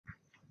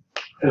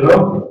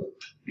Hello.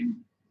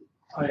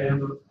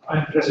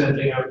 I'm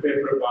presenting a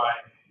paper by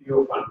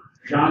Johan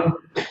Zhang,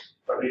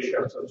 Patricia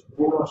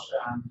Tsotsubulos,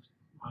 and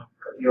Mike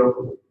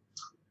Kadioku,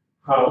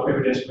 how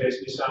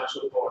evidence-based design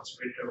supports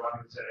better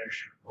value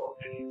generation for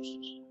end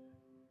users.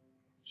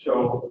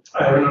 So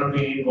I have not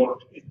been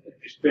involved in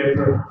this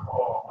paper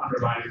or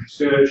underlying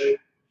research,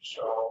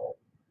 so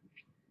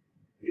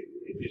it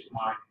is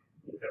my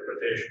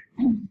interpretation.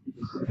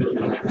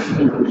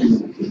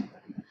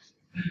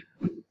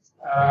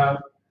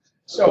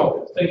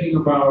 So thinking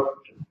about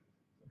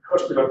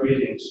hospital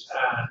buildings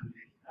and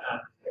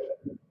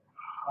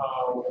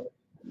how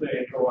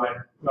they provide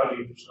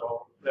value.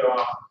 So there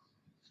are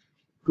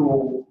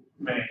two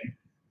main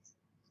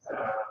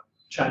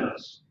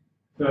channels.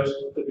 First,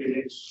 the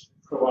buildings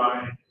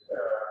provide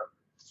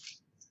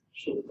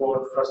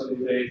support,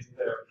 facilitate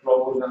the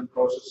flows and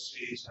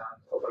processes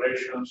and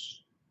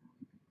operations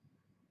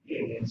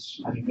in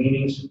its many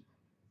meanings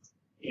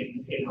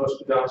in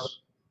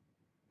hospitals.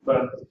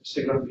 But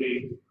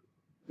secondly,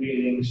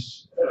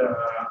 buildings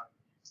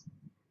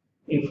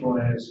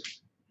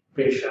influence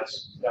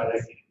patients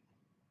directly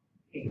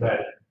in bad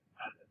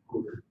and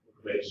good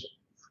ways.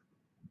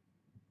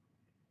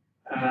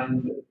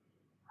 And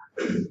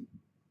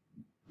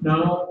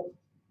now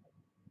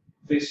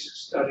this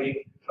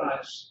study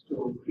tries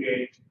to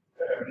create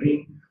a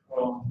link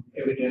from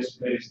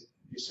evidence-based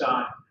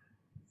design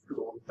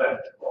to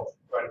that of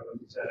value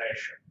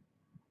generation.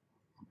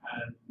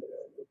 And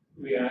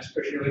we are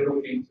especially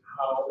looking at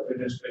how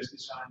evidence-based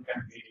design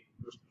can be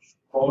used to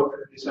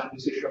support design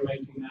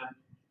decision-making and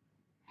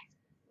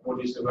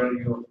what is the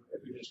value of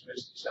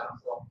evidence-based design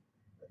from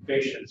the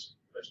patient's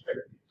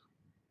perspective.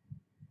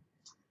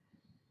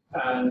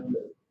 And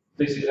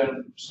this is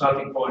a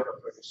starting point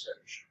of the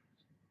research,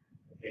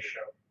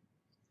 initial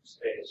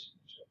stage.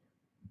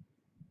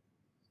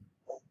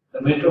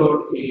 The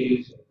method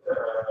is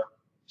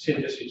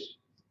synthesis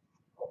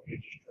of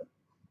literature.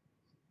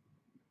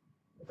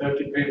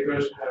 30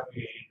 papers have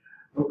been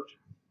looked,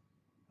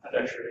 and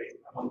actually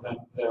among them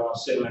there are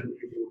 7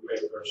 review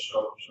papers,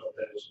 so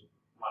there is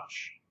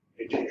much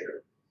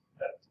literature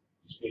that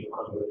is being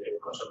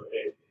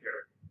consolidated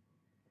here.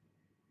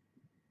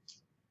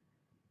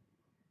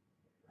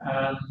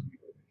 And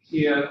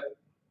here,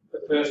 the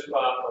first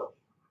part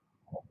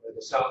of the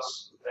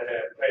results, the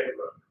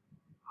framework,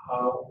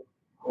 how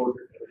could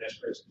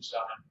evidence-based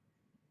design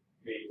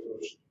be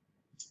used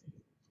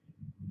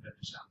in the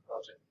design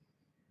project.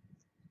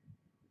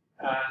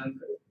 And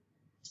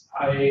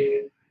I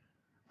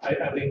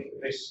think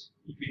this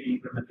EPD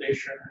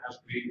implementation has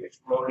been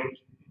explored in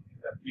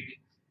the big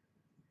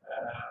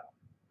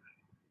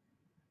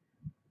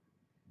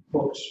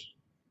books,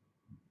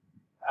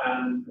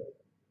 and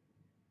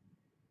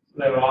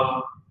there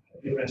are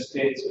different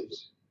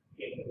stages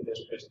in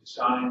evidence-based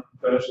design.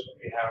 First,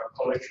 we have a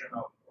collection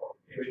of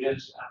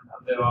evidence,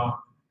 and there are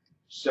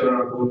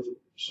several good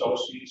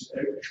sources,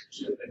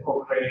 especially the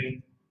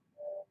Cochrane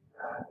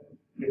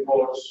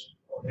reports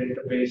or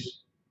database,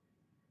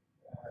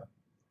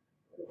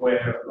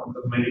 where from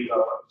the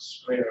medical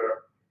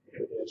sphere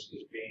evidence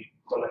is being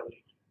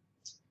collected.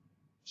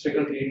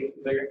 Secondly,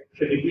 the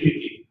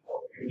credibility of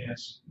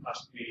evidence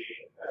must be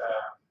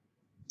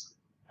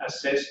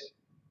assessed,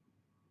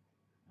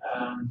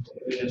 and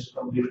evidence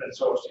from different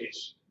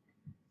sources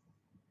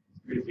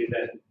will be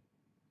then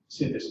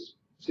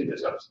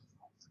synthesized.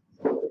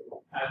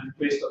 And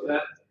based on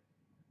that,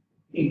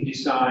 in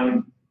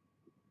design,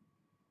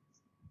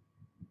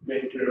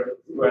 better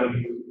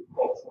value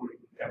hopefully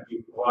can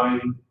be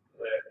provided to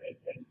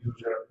the end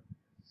user.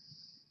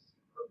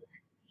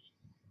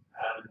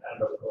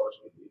 And of course,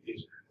 it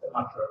is a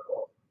matter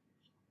of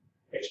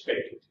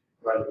expected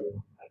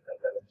value at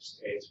that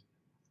stage.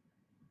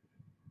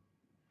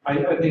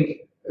 I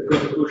think the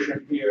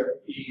conclusion here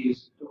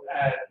is to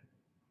add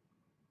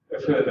a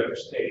further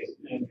stage,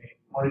 namely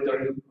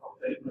monitoring of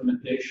the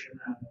implementation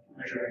and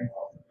measuring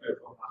of the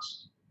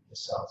performance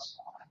results.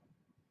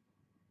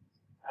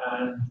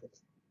 And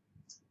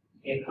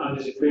in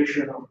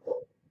anticipation of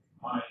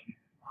my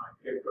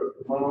paper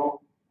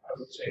tomorrow, I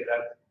would say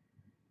that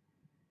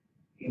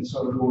in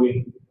so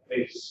doing,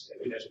 this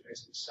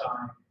evidence-based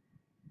design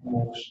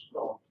moves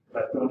from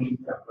Platonic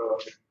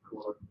approach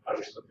to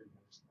Aristotelian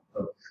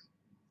approach.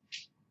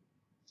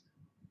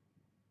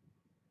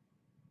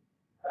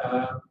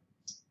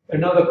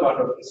 Another part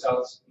of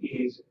results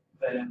is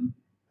then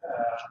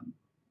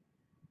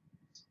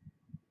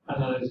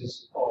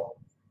analysis of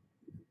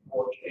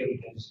what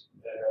evidence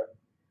there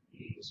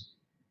is.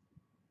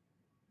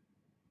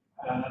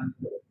 And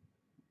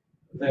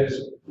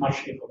there's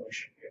much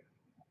information here.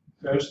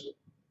 First,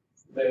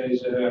 there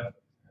is a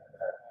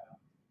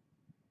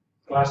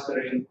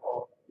clustering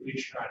of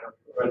which kind of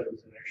value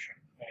generation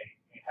may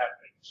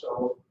happen.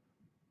 So,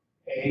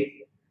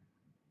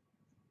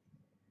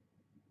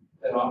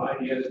 there are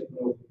ideas to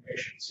improve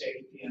patient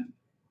safety and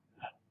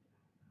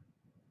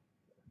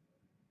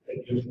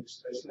reducing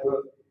stress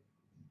level.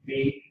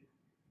 B,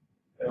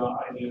 there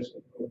are ideas to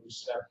improve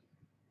staff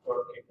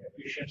working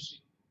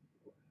efficiency,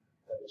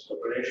 that is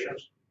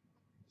operations.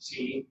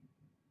 C,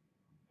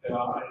 There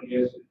are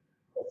ideas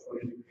of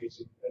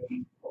increasing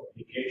the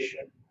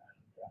obligation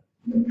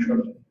and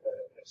shortening the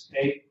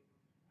stay,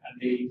 and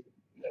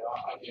there are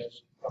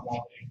ideas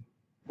promoting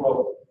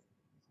growth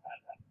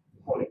and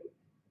quality.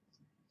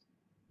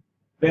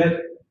 Then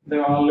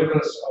there are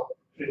levels of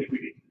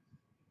credibility.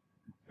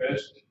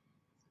 First,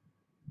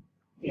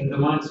 in the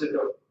mindset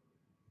of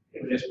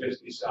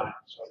evidence-based design,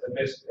 so the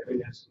best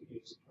evidence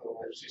is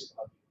through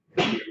systematic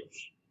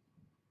reviews.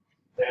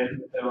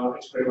 Then there are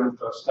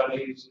experimental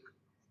studies,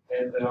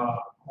 then there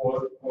are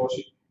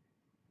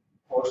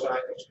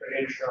foresight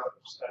experiential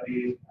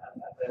studies,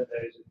 and then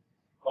there is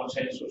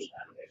consensus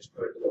and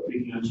expert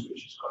opinions,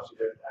 which is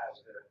considered as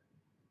the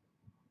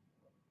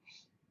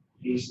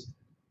least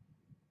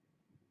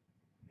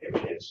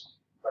evidence,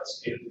 but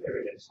still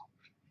evidence.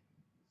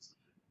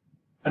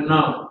 And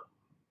now,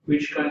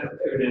 which kind of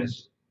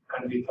evidence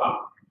can be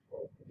found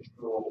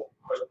through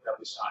hospital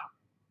design?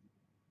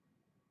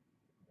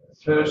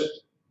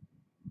 First,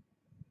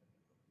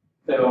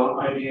 there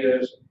are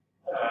ideas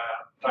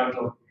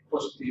titled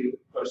positive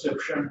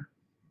perception,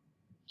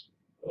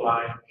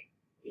 like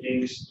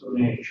links to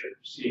nature.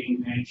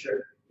 Seeing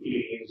nature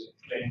is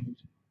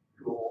claimed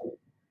to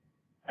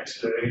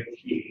accelerate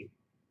healing.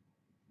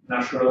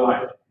 Natural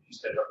light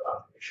instead of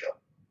artificial.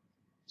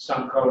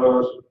 Some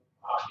colors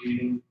are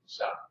healing,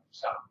 some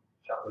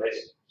less.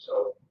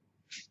 So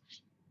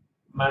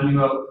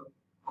manual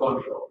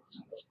control,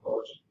 of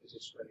course, this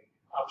is very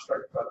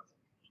abstract, but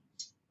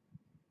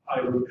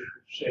I would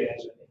say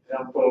as an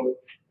example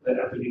the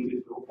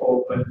ability to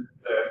open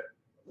the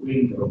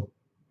window,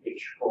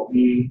 which for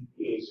me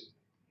is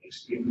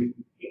extremely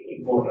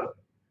important.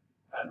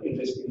 And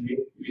interestingly,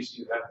 we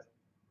see that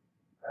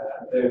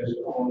there is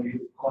only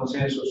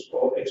consensus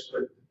or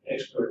expert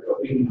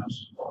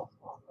opinions on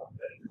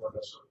the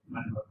importance of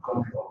manual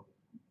control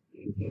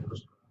in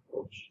hospital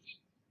approach.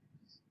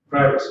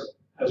 Privacy,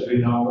 as we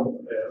know,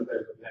 the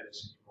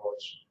medicine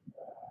towards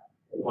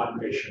one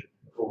patient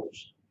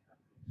rules.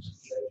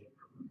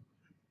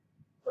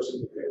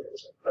 Positive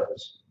evidence of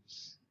privacy.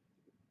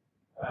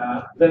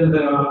 Then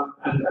there are,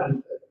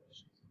 and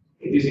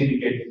it is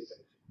indicated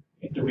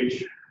into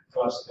which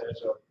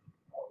clusters of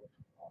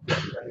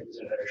value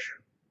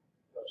generation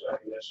those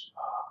ideas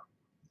are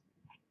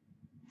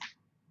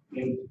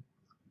linked.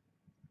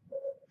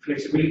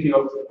 Flexibility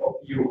of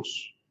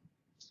use.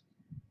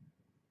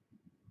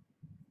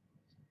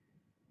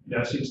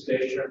 Nursing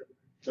station,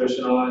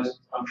 personalized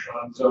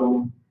functional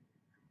zone,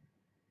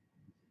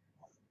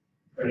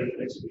 very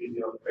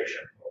flexibility of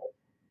patient flow.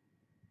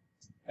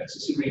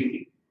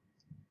 Accessibility,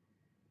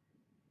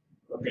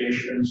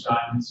 location,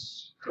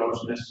 science,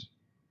 closeness,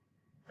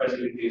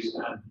 facilities,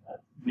 and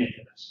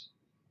maintenance.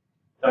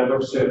 Type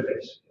of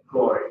surface,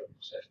 flooring,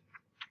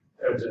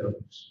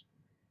 ergonomics,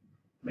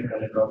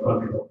 mechanical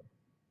control.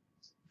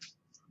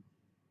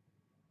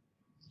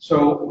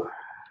 So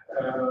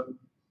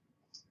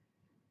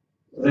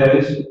there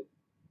is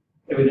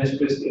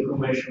evidence-based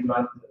information,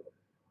 but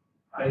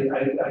I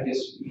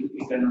guess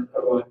we cannot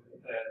avoid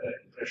the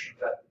impression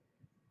that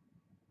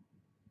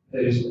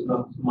there is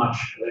not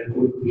much, there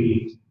could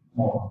be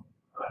more.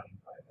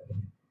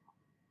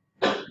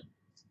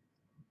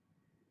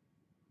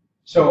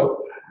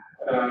 So,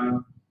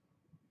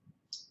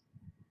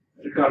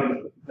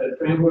 regarding the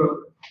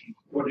framework,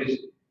 what is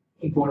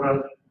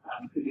important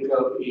and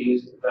critical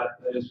is that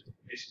there is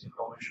this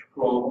information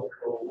flow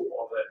through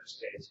all the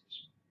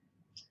stages.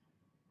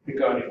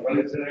 Regarding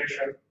value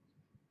generation,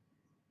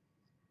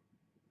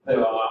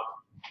 there are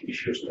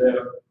issues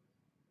there.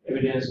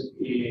 Evidence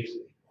is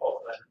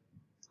often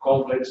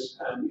complex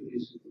and it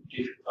is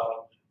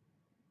difficult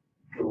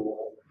to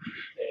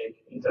take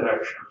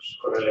interactions,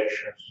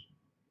 correlations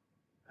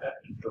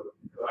into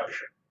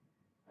action.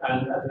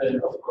 And then,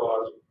 of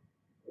course,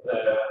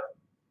 the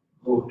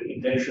good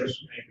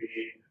intentions may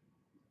be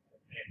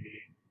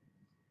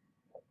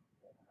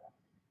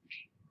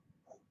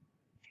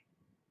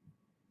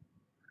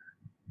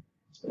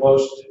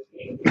lost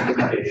in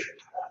implementation.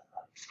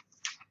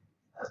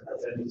 And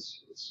then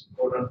it's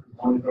important to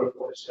monitor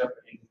what is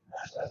happening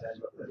and at the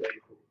end of the day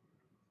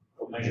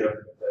to measure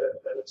the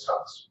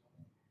results.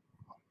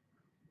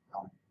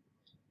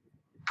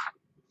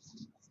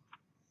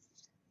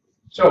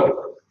 So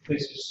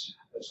this is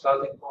the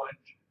starting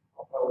point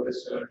of our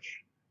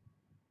research,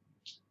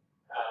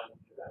 and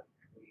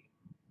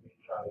we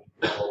try to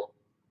go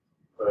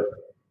further in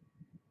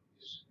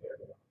this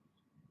area.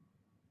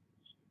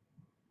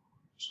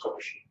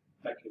 Scholarship.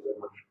 Thank you very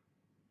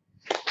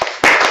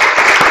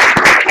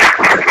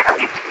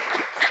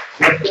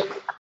much.